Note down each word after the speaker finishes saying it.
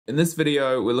In this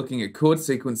video, we're looking at Chord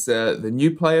Sequencer, the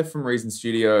new player from Reason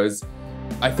Studios.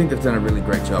 I think they've done a really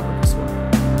great job with this one.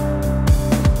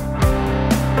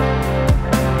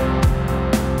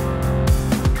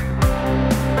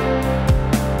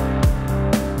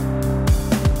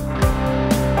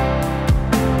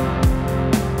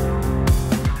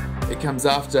 It comes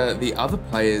after the other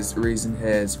players Reason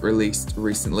has released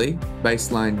recently,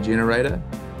 Bassline Generator,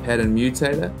 Pattern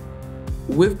Mutator.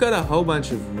 We've got a whole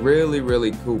bunch of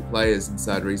really cool players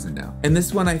inside Reason now. And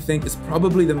this one I think is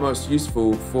probably the most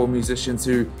useful for musicians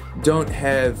who don't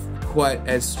have quite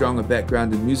as strong a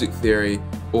background in music theory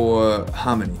or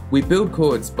harmony. We build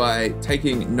chords by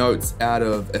taking notes out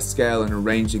of a scale and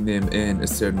arranging them in a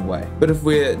certain way. But if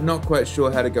we're not quite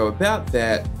sure how to go about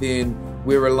that, then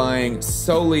we're relying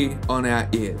solely on our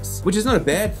ears, which is not a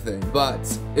bad thing,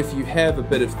 but if you have a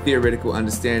bit of theoretical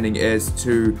understanding as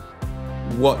to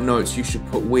what notes you should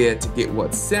put where to get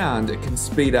what sound, it can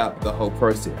speed up the whole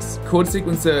process. Chord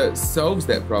Sequencer solves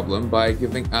that problem by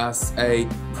giving us a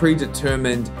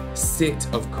predetermined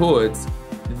set of chords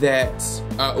that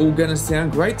are all gonna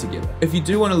sound great together. If you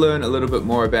do want to learn a little bit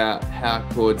more about how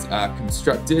chords are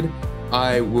constructed,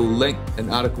 I will link an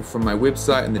article from my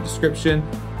website in the description.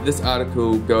 This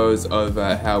article goes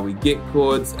over how we get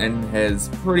chords and has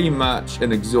pretty much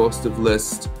an exhaustive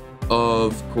list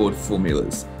of chord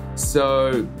formulas.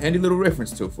 So, handy little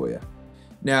reference tool for you.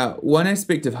 Now, one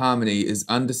aspect of harmony is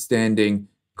understanding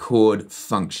chord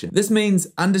function. This means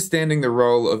understanding the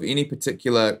role of any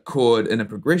particular chord in a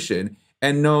progression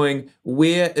and knowing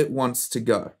where it wants to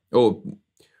go, or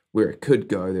where it could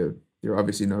go. There are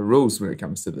obviously no rules when it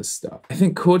comes to this stuff. I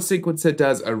think Chord Sequencer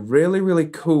does a really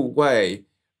cool way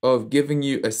of giving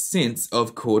you a sense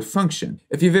of chord function.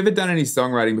 If you've ever done any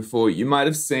songwriting before, you might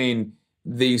have seen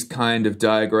these kind of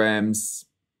diagrams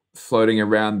floating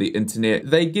around the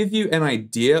internet. They give you an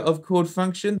idea of chord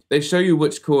function. They show you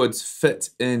which chords fit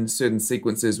in certain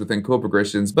sequences within chord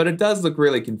progressions, but it does look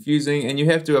really confusing and you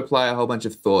have to apply a whole bunch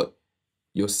of thought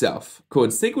yourself.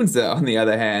 Chord Sequencer, on the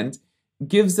other hand,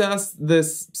 gives us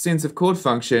this sense of chord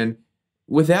function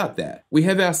without that. We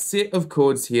have our set of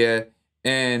chords here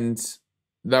and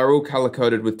they're all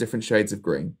color-coded with different shades of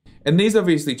green. And these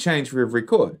obviously change for every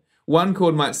chord. One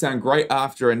chord might sound great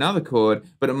after another chord,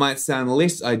 but it might sound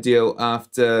less ideal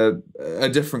after a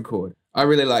different chord. I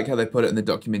really like how they put it in the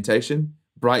documentation.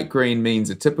 Bright green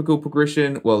means a typical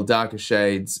progression, while darker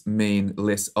shades mean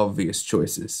less obvious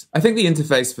choices. I think the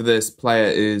interface for this player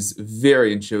is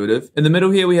very intuitive. In the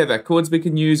middle here we have our chords we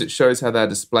can use. It shows how they're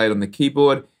displayed on the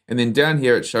keyboard. And then down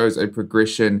here it shows a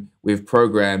progression we've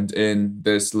programmed in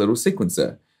this little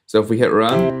sequencer. So if we hit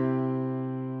run,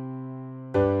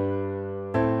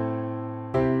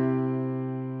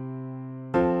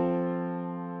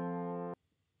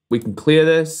 we can clear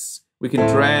this, we can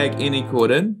drag any chord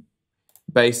in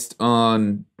based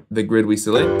on the grid we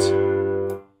select.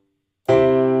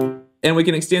 And we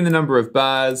can extend the number of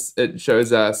bars. It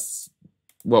shows us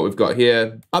what we've got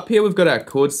here. Up here we've got our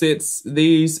chord sets.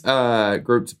 These are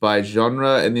grouped by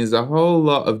genre and there's a whole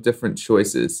lot of different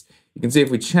choices. You can see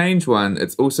if we change one,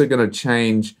 it's also going to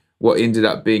change what ended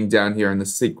up being down here in the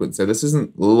sequence. So this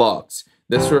isn't locked.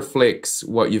 This reflects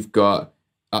what you've got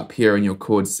up here in your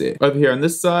chord set. Over here on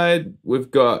this side,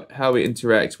 we've got how we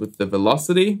interact with the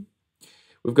velocity.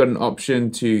 We've got an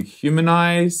option to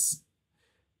humanize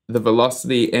the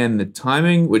velocity and the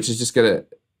timing, which is just going to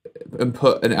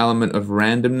input an element of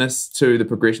randomness to the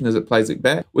progression as it plays it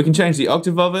back. We can change the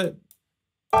octave of it.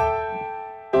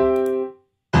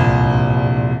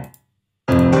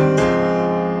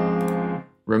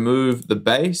 Remove the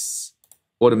bass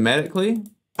automatically.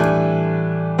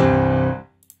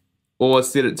 Or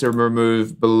set it to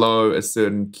remove below a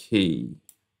certain key.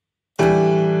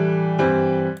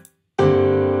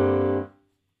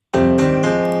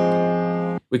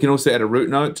 We can also add a root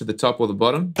note to the top or the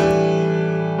bottom.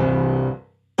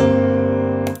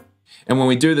 And when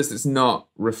we do this, it's not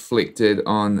reflected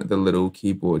on the little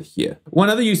keyboard here. One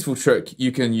other useful trick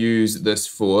you can use this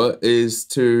for is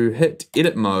to hit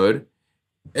edit mode.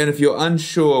 And if you're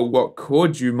unsure what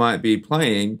chord you might be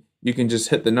playing, you can just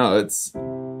hit the notes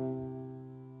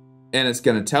and it's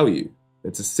going to tell you.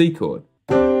 It's a C chord.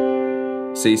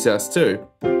 C sus2,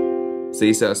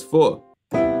 C sus4,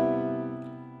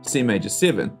 C major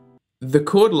 7. The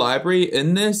chord library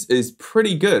in this is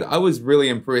pretty good. I was really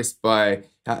impressed by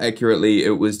how accurately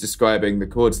it was describing the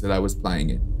chords that I was playing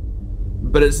in.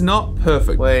 But it's not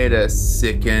perfect. Wait a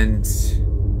second.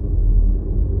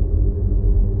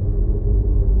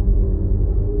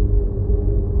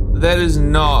 That is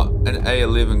not an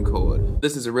A11 chord.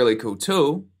 This is a really cool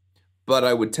tool, but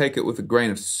I would take it with a grain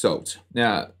of salt.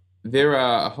 Now, there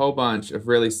are a whole bunch of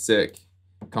really sick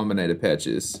combinator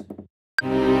patches.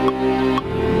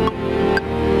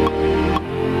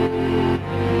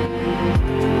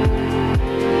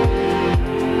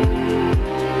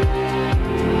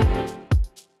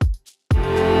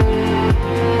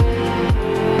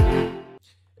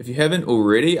 If you haven't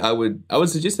already, I would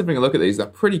suggest having a look at these. They're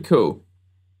pretty cool.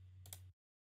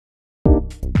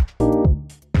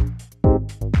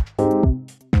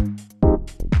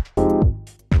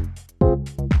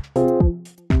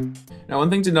 Now, one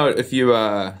thing to note, if you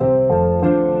are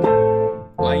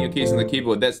playing your keys on the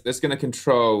keyboard, that's going to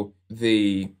control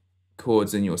the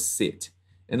chords in your set.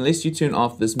 Unless you turn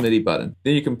off this MIDI button,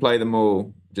 then you can play them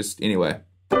all just anyway.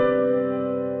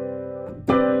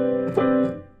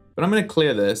 But I'm going to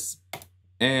clear this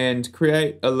and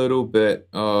create a little bit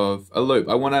of a loop.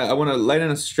 I want to lay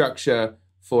down a structure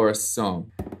for a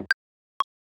song.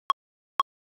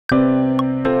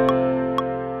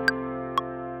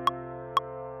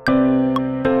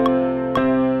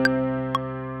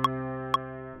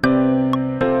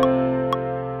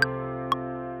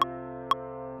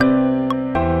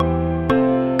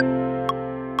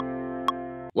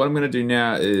 What I'm going to do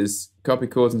now is copy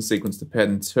chords and sequence to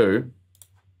pattern 2,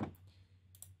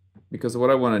 because what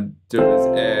I want to do is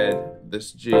add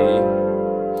this G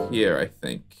here, I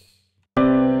think.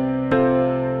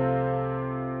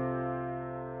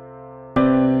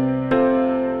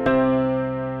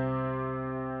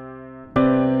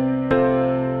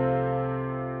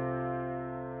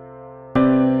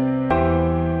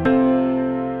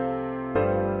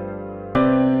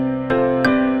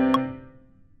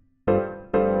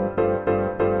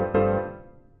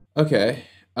 Okay,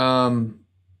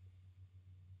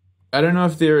 I don't know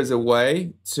if there is a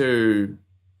way to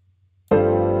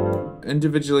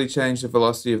individually change the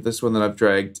velocity of this one that I've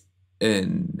dragged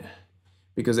in,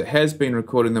 because it has been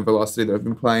recording the velocity that I've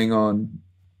been playing on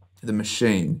the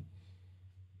machine.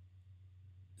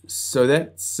 So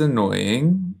that's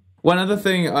annoying. One other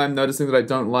thing I'm noticing that I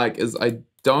don't like is I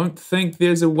don't think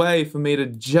there's a way for me to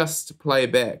just play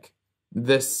back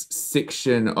this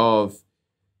section of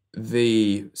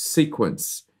the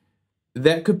sequence.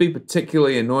 That could be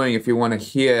particularly annoying if you want to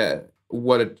hear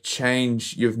what a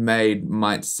change you've made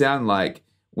might sound like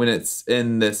when it's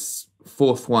in this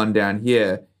fourth one down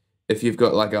here. If you've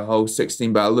got like a whole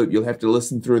 16-bar loop, you'll have to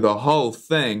listen through the whole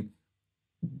thing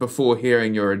before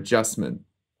hearing your adjustment.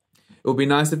 It would be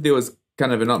nice if there was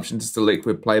kind of an option to select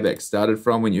where playback started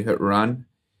from when you hit run.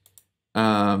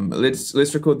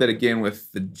 Let's record that again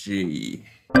with the G.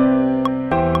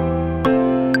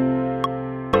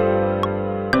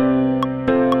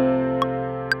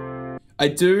 I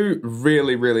do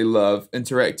really, really love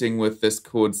interacting with this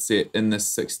chord set in this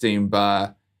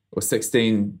 16-bar or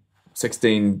 16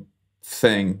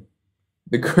 thing,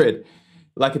 the grid,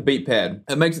 like a beat pad.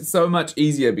 It makes it so much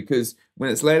easier because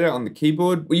when it's laid out on the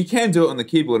keyboard, well, you can do it on the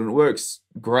keyboard and it works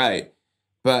great,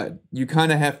 but you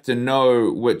kind of have to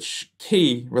know which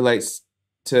key relates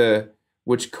to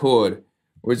which chord.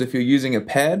 Whereas if you're using a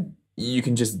pad, you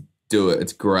can just do it.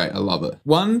 It's great. I love it.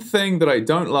 One thing that I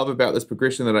don't love about this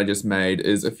progression that I just made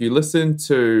is if you listen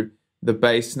to the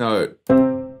bass note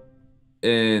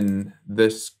in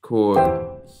this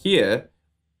chord here,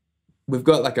 we've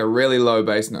got like a really low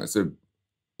bass note. So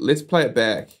let's play it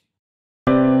back.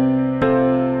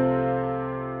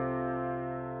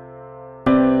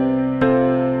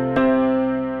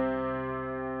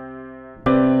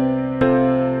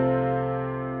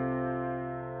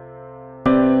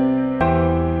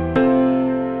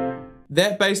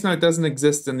 That bass note doesn't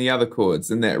exist in the other chords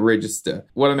in that register.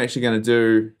 What I'm actually going to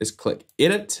do is click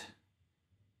Edit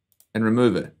and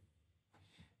remove it.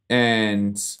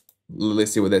 And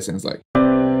let's see what that sounds like.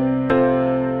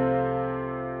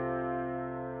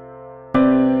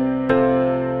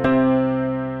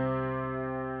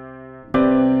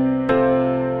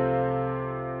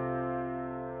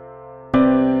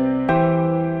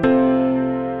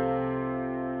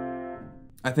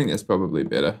 I think that's probably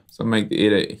better. So I'll make the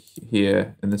edit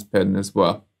here in this pattern as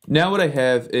well. Now what I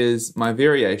have is my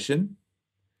variation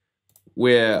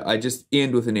where I just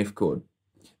end with an F chord.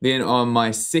 Then on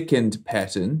my second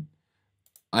pattern,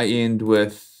 I end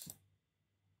with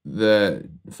the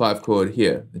 5 chord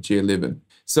here, the G11.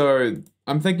 So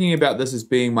I'm thinking about this as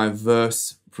being my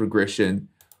verse progression.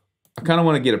 I kind of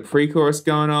want to get a pre-chorus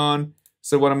going on.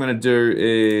 So what I'm going to do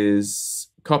is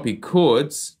copy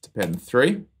chords to pattern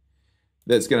 3.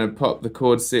 That's going to pop the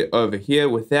chord set over here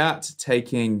without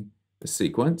taking the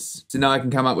sequence. So now I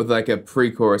can come up with like a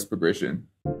pre-chorus progression.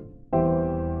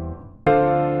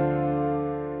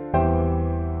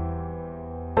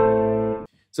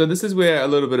 So this is where a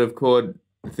little bit of chord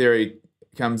theory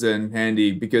comes in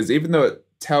handy, because even though it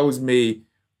tells me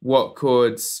what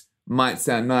chords might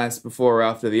sound nice before or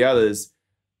after the others,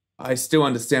 I still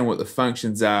understand what the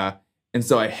functions are, and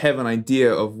so I have an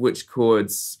idea of which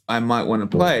chords I might want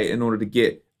to play in order to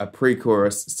get a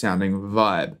pre-chorus sounding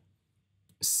vibe.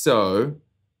 So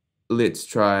let's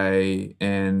try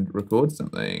and record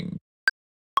something.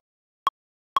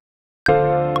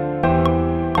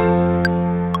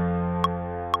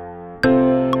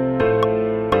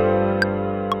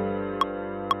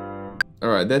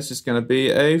 Alright, that's just going to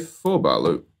be a 4-bar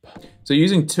loop. So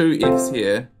using two Fs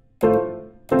here,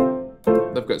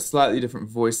 they've got slightly different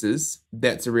voices.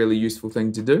 That's a really useful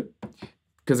thing to do,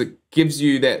 because it gives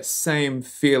you that same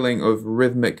feeling of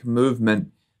rhythmic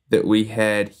movement that we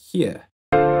had here.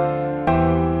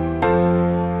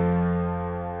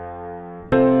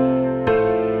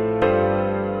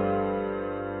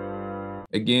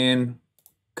 Again,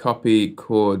 copy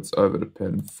chords over to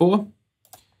pattern 4.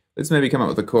 Let's maybe come up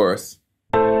with a chorus.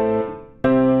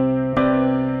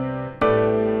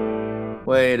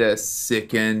 Wait a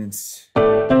second.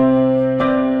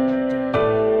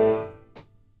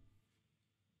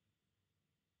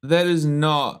 That is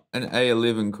not an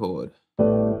A11 chord.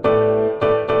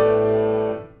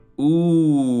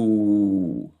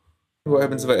 Ooh. What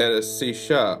happens if I add a C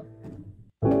sharp?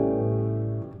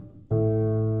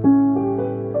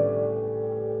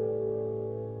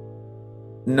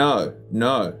 No,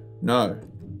 no, no.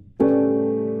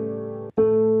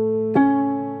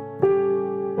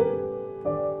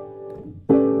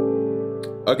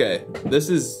 Okay, this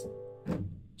is,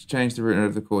 let's change the root note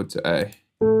of the chord to A.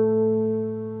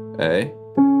 A,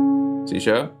 C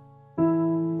sharp,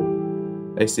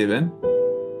 A7,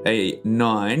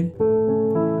 A9,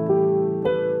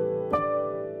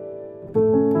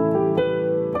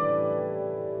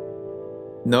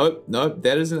 nope, nope,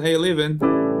 that is an A11.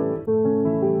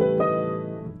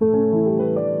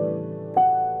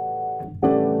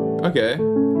 Okay.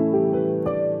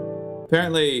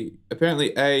 Apparently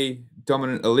A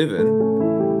dominant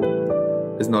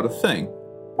 11 is not a thing.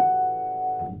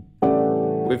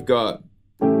 We've got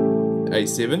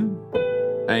A7,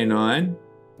 A9.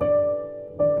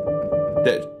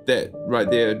 That right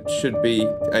there should be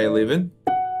A11.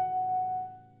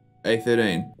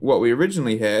 A13. What we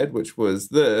originally had, which was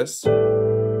this,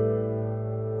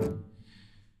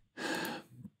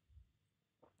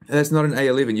 that's not an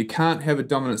A11. You can't have a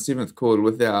dominant 7th chord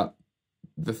without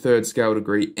the 3rd scale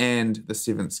degree and the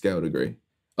 7th scale degree.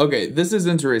 Okay, this is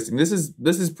interesting. This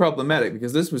is problematic,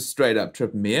 because this was straight up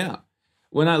tripping me out.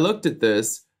 When I looked at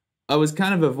this, I was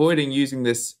kind of avoiding using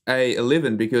this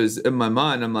A11, because in my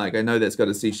mind I'm like, I know that's got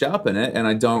a C sharp in it and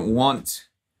I don't want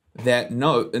that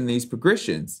note in these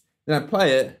progressions. Then I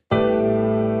play it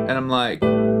and I'm like,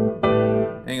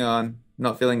 hang on,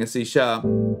 not feeling a C sharp.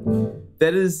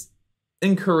 That is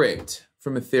incorrect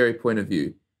from a theory point of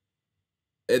view.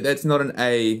 That's not an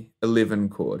A11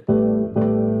 chord,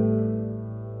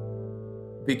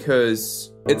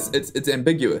 because it's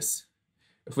ambiguous.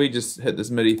 If we just hit this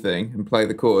MIDI thing and play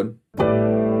the chord,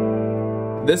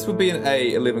 this would be an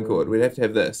A11 chord. We'd have to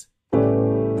have this,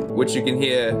 which you can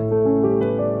hear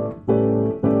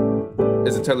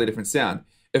is a totally different sound.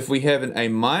 If we have an A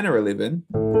minor 11,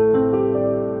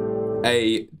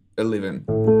 A11.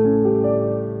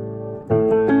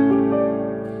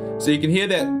 So you can hear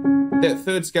that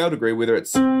 3rd scale degree, whether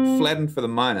it's flattened for the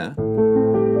minor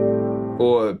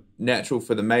or natural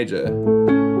for the major,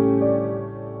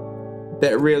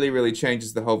 that really, really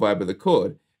changes the whole vibe of the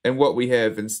chord. And what we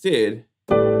have instead,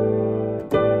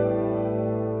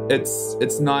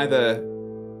 it's neither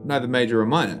major or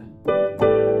minor.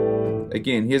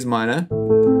 Again, here's minor,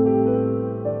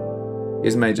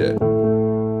 here's major.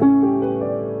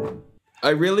 I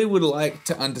really would like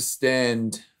to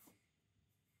understand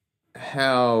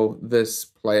how this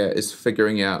player is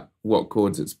figuring out what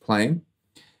chords it's playing.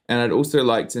 And I'd also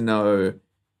like to know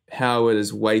how it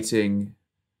is weighting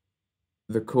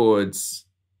the chords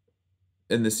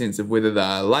in the sense of whether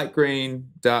they're light green,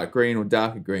 or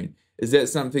darker green. Is that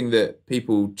something that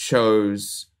people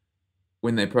chose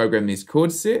when they program these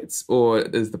chord sets, or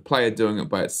is the player doing it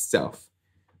by itself?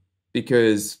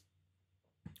 Because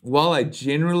while I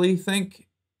generally think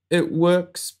it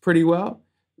works pretty well,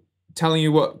 telling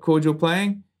you what chord you're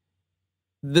playing,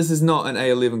 this is not an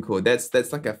A11 chord. That's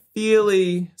like a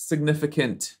fairly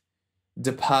significant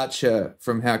departure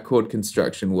from how chord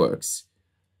construction works.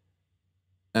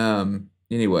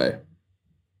 Anyway,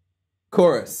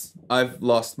 chorus. I've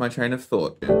lost my train of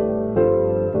thought.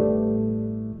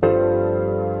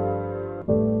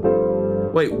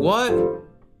 Wait, what?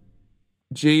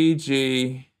 G,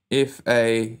 G, F,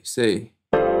 A, C.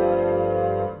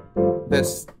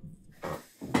 It's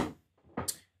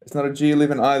not a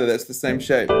G11 either, that's the same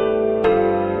shape.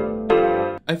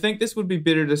 I think this would be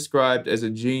better described as a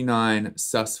G9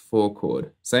 sus4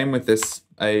 chord. Same with this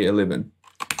A11. In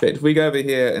fact, if we go over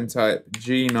here and type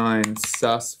G9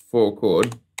 sus4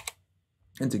 chord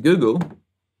into Google,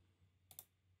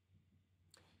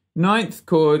 ninth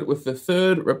chord with the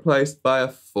third replaced by a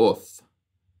fourth.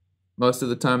 Most of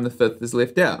the time the fifth is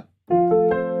left out.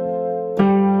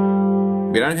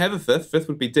 We don't have a fifth, fifth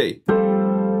would be D.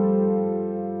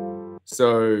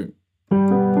 So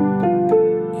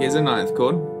here's a ninth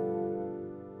chord.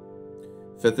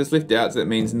 Fifth is left out, so that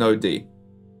means no D.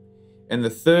 And the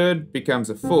third becomes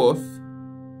a fourth.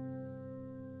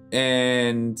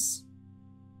 And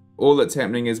all that's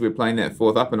happening is we're playing that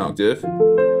fourth up an octave.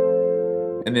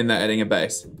 And then they're adding a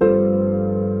bass.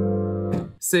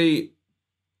 See,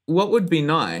 what would be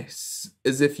nice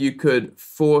is if you could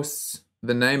force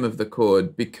the name of the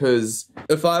chord, because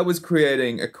if I was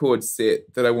creating a chord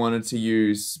set that I wanted to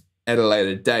use at a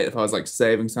later date, if I was like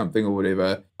saving something or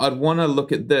whatever, I'd want to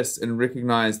look at this and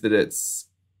recognize that it's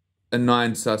a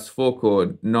 9 sus4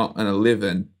 chord, not an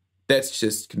 11. That's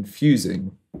just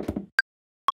confusing.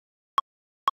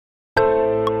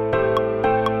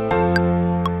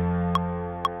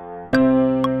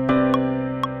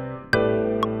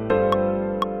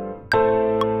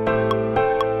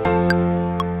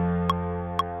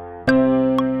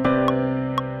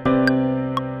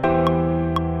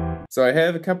 So I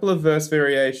have a couple of verse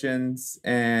variations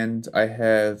and I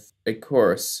have a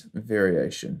chorus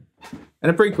variation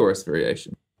and a pre-chorus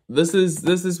variation. This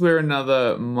is where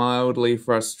another mildly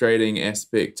frustrating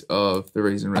aspect of the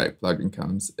Reason Rack plugin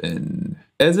comes in.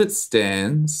 As it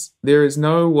stands, there is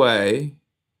no way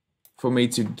for me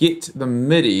to get the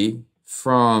MIDI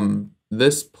from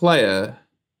this player,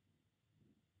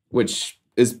 which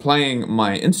is playing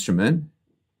my instrument.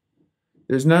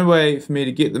 There's no way for me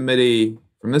to get the MIDI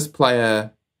from this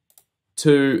player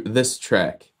to this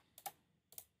track.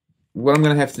 What I'm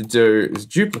going to have to do is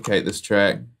duplicate this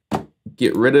track,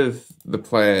 get rid of the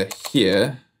player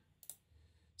here.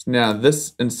 So now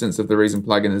this instance of the Reason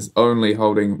plugin is only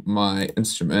holding my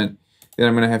instrument. Then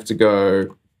I'm going to have to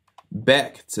go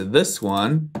back to this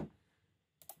one.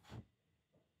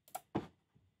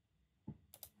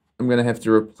 I'm going to have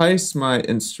to replace my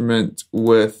instrument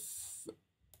with,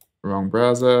 wrong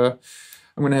browser.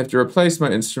 I'm going to have to replace my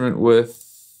instrument with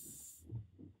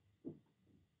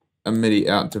a MIDI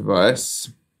out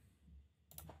device.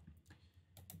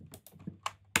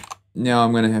 Now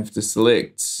I'm going to have to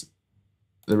select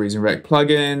the Reason Rack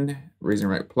plugin,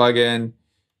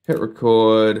 hit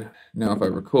record. Now if I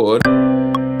record,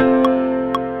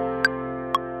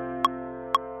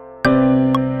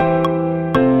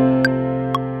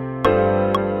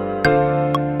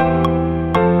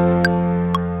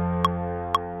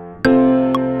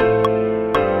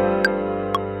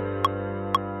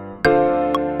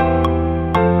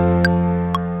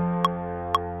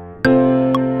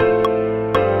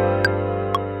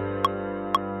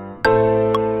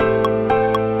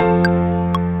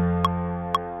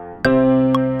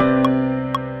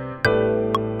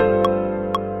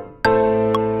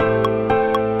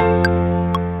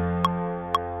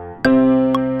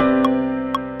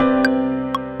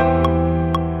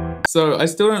 so I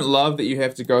still don't love that you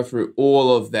have to go through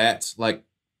all of that. Like,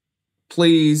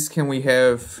 please, can we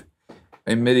have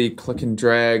a MIDI click and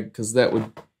drag? Because that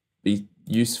would be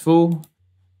useful.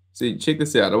 So check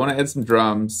this out. I want to add some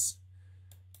drums.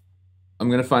 I'm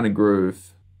going to find a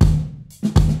groove.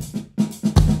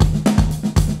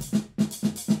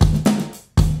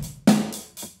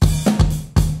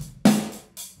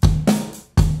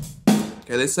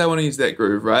 Okay, let's say I want to use that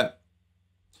groove, right?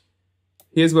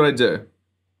 Here's what I do.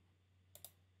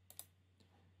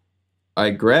 I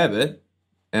grab it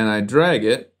and I drag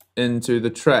it into the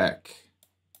track.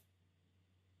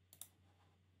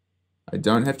 I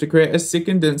don't have to create a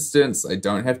second instance. I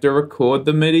don't have to record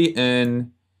the MIDI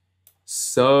in.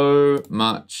 So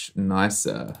much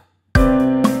nicer.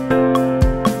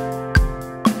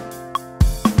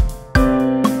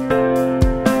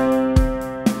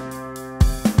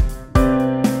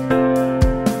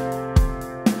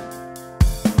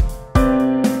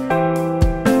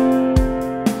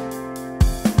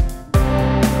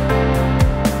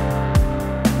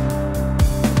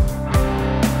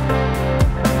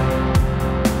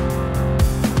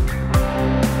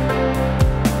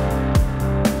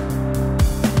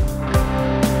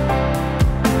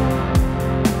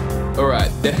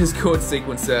 That is Chord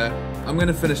Sequencer. I'm going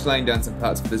to finish laying down some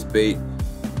parts for this beat.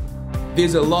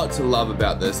 There's a lot to love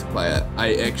about this player.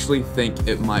 I actually think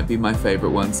it might be my favorite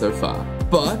one so far.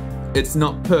 But it's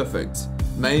not perfect.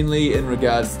 mainly in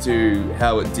regards to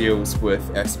how it deals with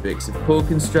aspects of chord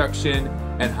construction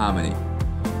and harmony.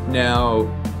 Now,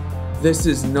 this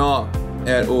is not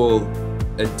at all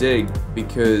a dig,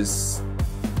 because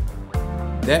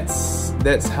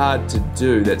that's hard to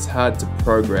do, that's hard to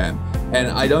program, and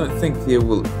I don't think there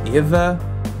will ever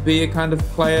be a kind of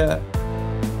player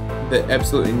that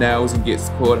absolutely nails and gets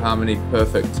chord harmony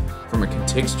perfect from a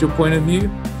contextual point of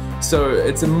view. So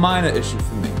it's a minor issue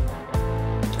for me.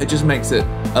 It just makes it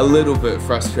a little bit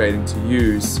frustrating to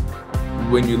use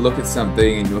when you look at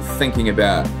something and you're thinking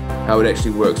about how it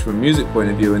actually works from a music point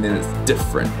of view, and then it's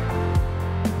different.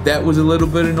 That was a little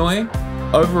bit annoying.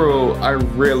 Overall, I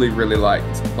really like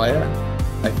this player.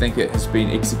 I think it has been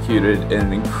executed in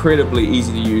an incredibly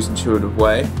easy to use, intuitive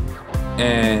way,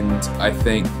 and I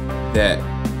think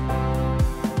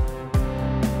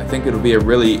it'll be a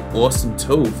really awesome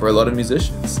tool for a lot of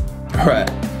musicians. Alright,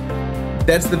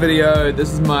 that's the video.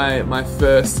 This is my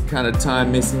first kind of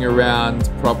time messing around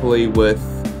properly with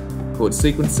Chord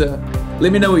Sequencer.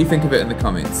 Let me know what you think of it in the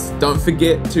comments. Don't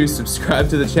forget to subscribe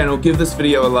to the channel, give this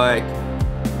video a like,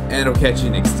 and I'll catch you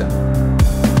next time.